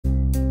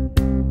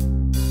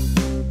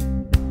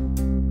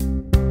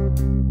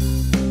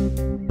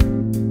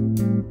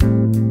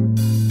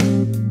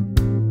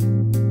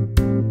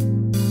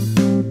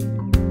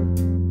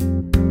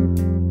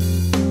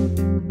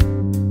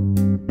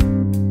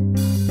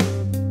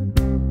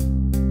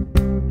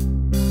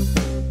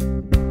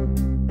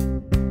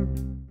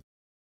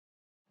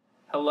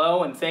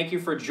Hello, and thank you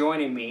for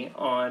joining me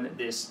on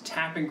this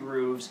Tapping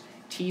Grooves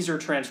teaser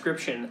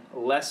transcription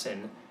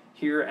lesson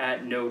here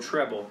at No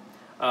Treble.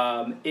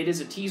 It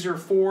is a teaser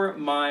for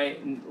my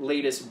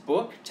latest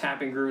book,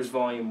 Tapping Grooves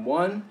Volume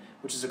 1,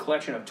 which is a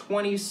collection of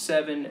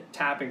 27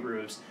 tapping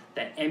grooves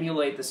that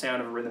emulate the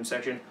sound of a rhythm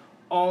section,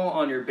 all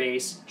on your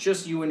bass.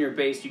 Just you and your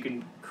bass, you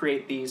can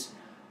create these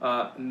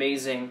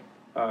amazing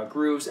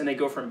grooves, and they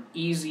go from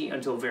easy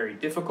until very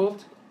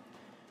difficult.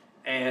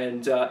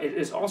 And it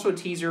is also a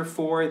teaser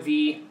for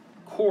the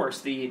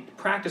course, the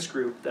practice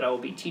group that I will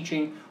be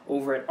teaching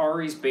over at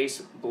Ari's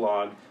Bass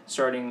blog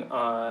starting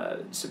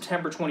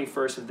September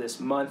 21st of this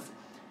month.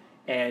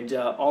 And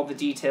all the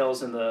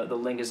details and the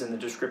link is in the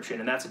description.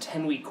 And that's a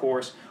 10-week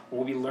course.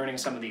 We'll be learning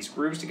some of these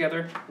grooves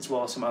together, as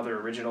well as some other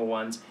original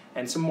ones,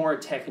 and some more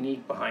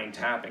technique behind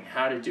tapping,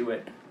 how to do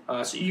it,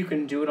 so you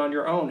can do it on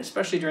your own,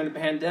 especially during the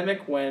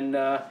pandemic when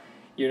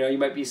you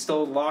might be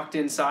still locked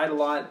inside a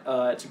lot.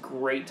 It's a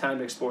great time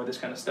to explore this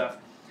kind of stuff.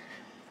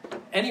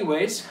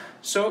 Anyways,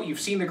 so you've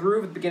seen the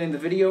groove at the beginning of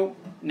the video.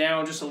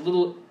 Now just a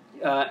little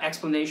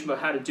explanation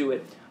about how to do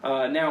it.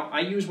 Now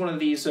I use one of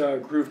these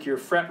Groove Gear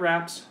fret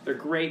wraps. They're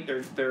great.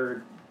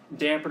 They're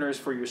dampeners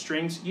for your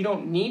strings. You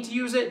don't need to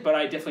use it, but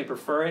I definitely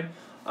prefer it.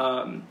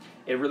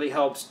 It really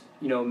helps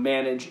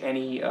manage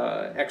any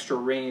extra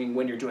ringing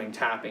when you're doing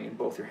tapping and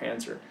both your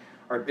hands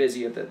are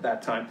busy at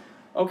that time.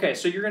 Okay,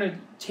 so you're going to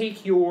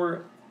take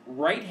your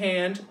right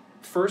hand,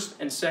 first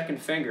and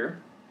second finger,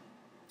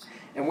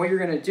 and what you're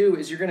going to do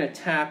is you're going to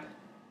tap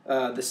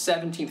the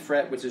 17th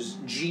fret, which is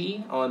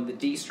G on the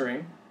D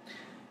string,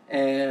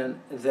 and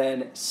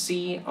then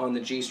C on the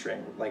G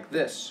string, like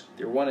this,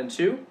 your 1 and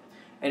 2,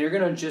 and you're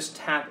going to just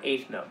tap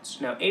eighth notes.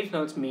 Now, eighth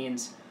notes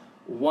means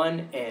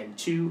 1 and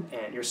 2,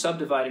 and you're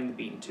subdividing the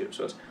beat in 2.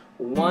 So it's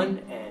 1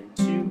 and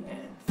 2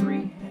 and 3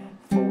 and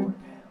 4 and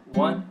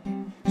 1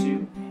 and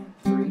 2 and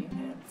 3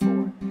 and 4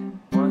 and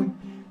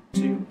 1,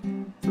 2,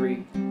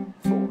 3,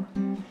 4.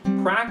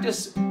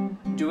 Practice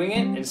doing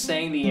it and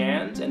saying the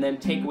ands, and then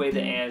take away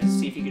the ands.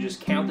 See if you can just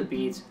count the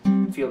beats,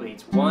 feel the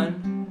beats.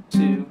 1,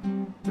 2,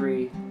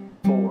 3,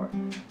 4.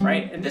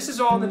 Right? And this is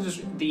all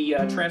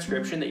the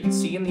transcription that you can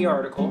see in the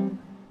article.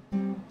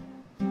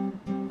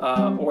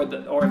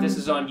 Or if this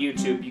is on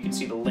YouTube, you can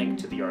see the link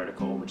to the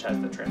article, which has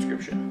the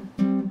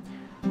transcription.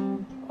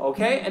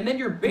 Okay, and then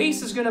your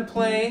bass is going to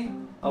play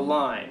a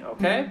line,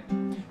 okay?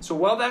 So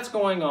while that's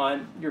going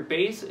on, your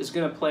bass is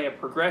going to play a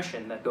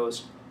progression that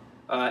goes,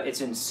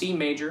 it's in C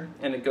major,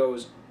 and it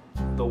goes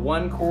the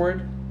 1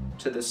 chord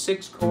to the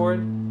 6 chord,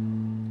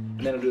 and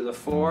then it'll do the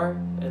 4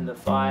 and the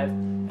 5,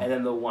 and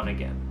then the 1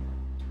 again.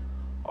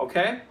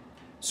 Okay?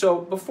 So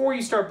before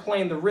you start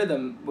playing the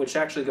rhythm, which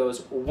actually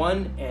goes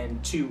 1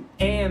 and 2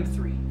 and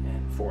 3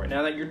 and 4.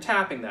 Now that you're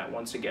tapping that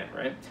once again,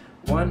 right?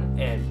 1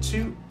 and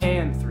 2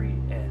 and 3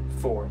 and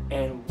 4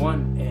 and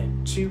 1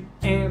 and 2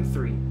 and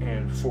 3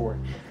 and 4.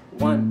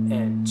 1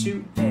 and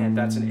 2 and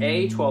that's an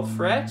A, 12th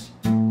fret,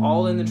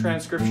 all in the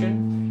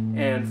transcription,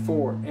 and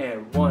 4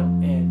 and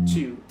 1 and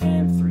 2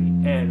 and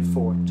 3 and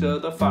 4 to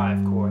the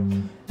 5 chord,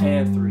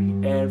 and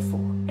 3 and 4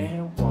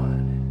 and 1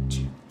 and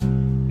 2.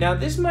 Now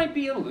this might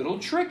be a little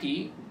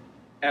tricky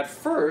at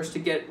first to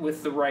get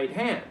with the right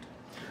hand.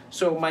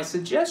 So my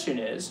suggestion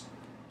is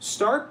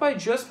start by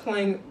just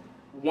playing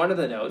one of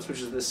the notes, which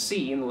is the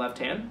C in the left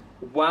hand,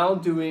 while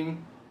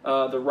doing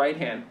the right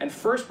hand. And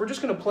first we're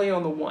just going to play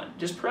on the 1.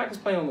 Just practice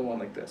playing on the 1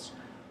 like this.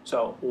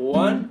 So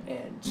 1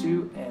 and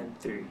 2 and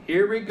 3.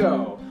 Here we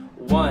go.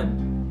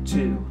 1,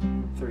 2,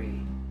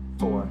 3,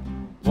 4.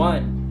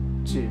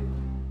 1, 2,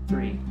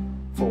 3,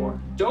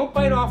 4. Don't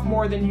bite off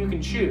more than you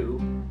can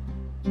chew.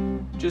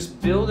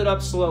 Just build it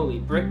up slowly,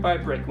 brick by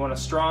brick. You want a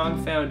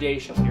strong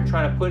foundation. When you're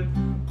trying to put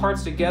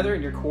parts together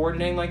and you're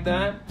coordinating like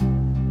that,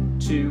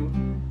 2,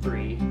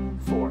 3,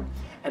 4.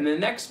 And the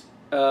next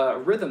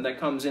rhythm that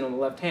comes in on the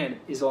left hand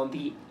is on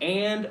the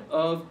and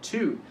of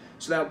 2.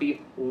 So that would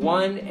be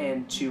 1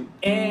 and 2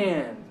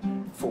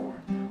 and 4.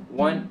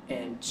 1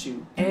 and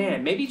 2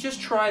 and. Maybe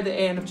just try the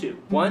and of 2.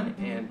 1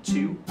 and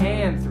 2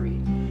 and 3.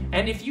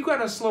 And if you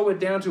gotta slow it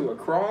down to a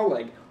crawl,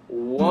 like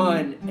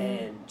 1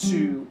 and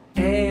 2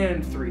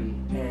 and 3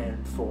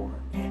 and 4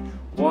 and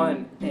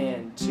 1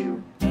 and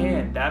 2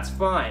 and, that's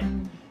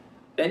fine.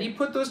 Then you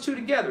put those two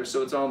together,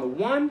 so it's on the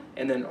 1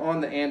 and then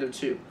on the and of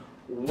 2.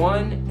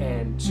 1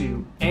 and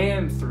 2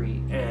 and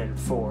 3 and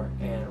 4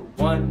 and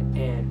 1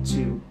 and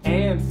 2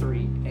 and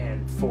 3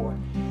 and 4.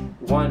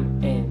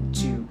 1 and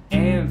 2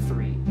 and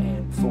 3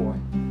 and 4.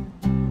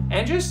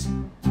 And just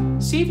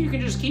see if you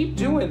can just keep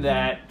doing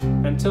that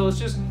until it's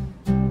just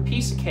a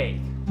piece of cake.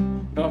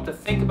 You don't have to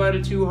think about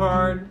it too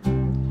hard.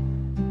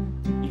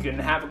 You can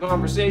have a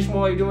conversation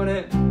while you're doing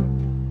it.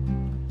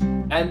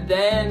 And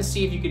then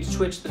see if you can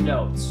switch the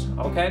notes,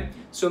 okay?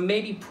 So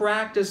maybe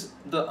practice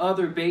the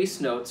other bass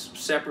notes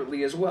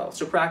separately as well.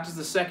 So practice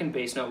the second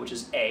bass note, which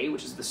is A,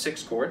 which is the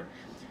 6th chord,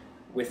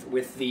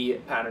 with the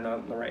pattern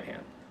on the right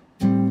hand.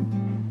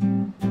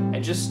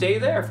 And just stay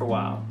there for a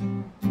while.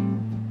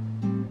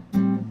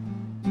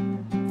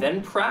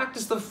 Then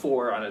practice the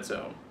 4 on its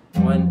own.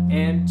 1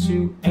 and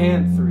 2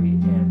 and 3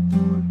 and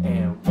 4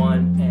 and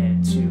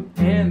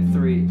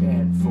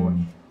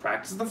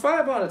practice the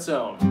 5 on its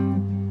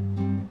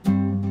own.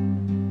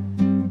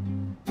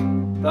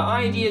 The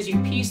idea is you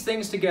piece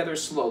things together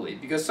slowly,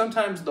 because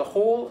sometimes the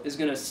whole is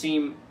going to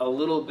seem a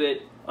little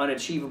bit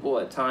unachievable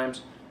at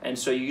times, and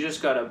so you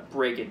just got to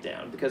break it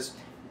down. Because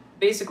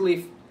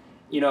basically,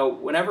 you know,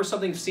 whenever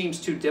something seems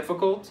too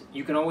difficult,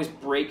 you can always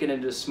break it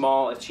into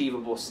small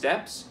achievable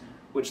steps,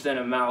 which then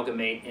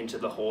amalgamate into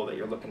the whole that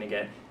you're looking to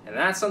get. And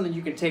that's something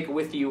you can take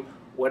with you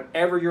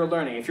whatever you're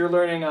learning. If you're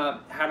learning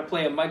how to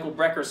play a Michael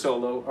Brecker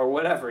solo or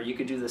whatever, you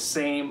could do the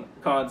same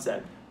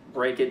concept.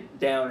 Break it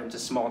down into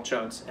small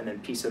chunks and then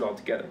piece it all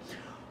together.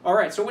 All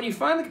right, so when you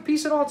finally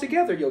piece it all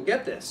together, you'll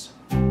get this.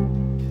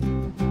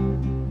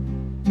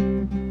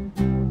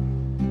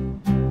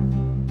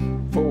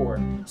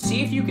 4.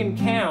 See if you can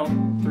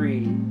count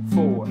 3,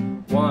 4,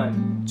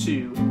 1,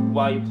 2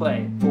 while you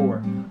play. 4,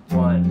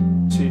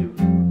 1, 2,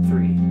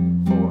 3,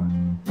 4,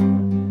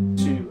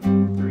 2,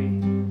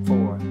 3,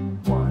 4,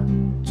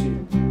 1,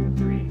 2,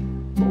 3,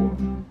 4,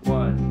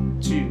 1,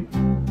 2,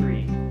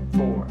 3,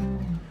 4.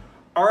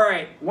 All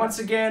right, once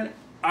again,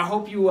 I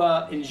hope you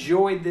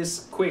enjoyed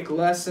this quick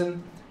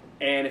lesson,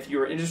 and if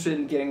you're interested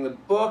in getting the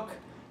book,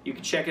 you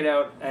can check it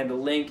out, and the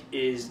link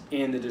is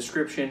in the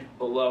description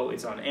below.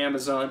 It's on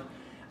Amazon.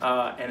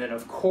 And then,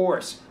 of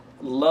course,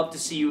 love to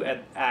see you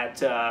at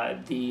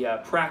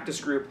the practice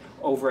group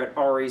over at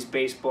Ari's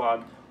Bass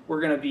Blog. We're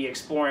going to be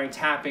exploring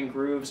tapping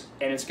grooves,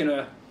 and it's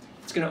gonna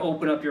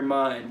open up your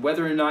mind.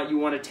 Whether or not you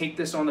want to take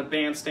this on the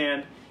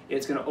bandstand,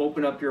 it's going to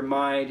open up your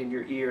mind and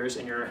your ears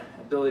and your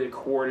ability to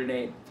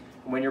coordinate.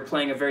 When you're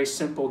playing a very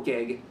simple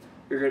gig,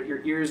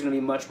 your ears are going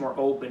to be much more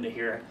open to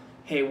hear,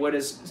 hey, what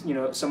is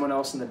someone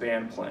else in the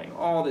band playing?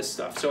 All this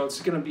stuff. So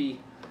it's going to be,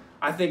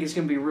 I think it's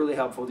going to be really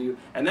helpful to you.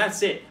 And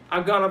that's it.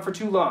 I've gone on for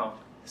too long.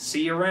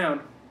 See you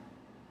around.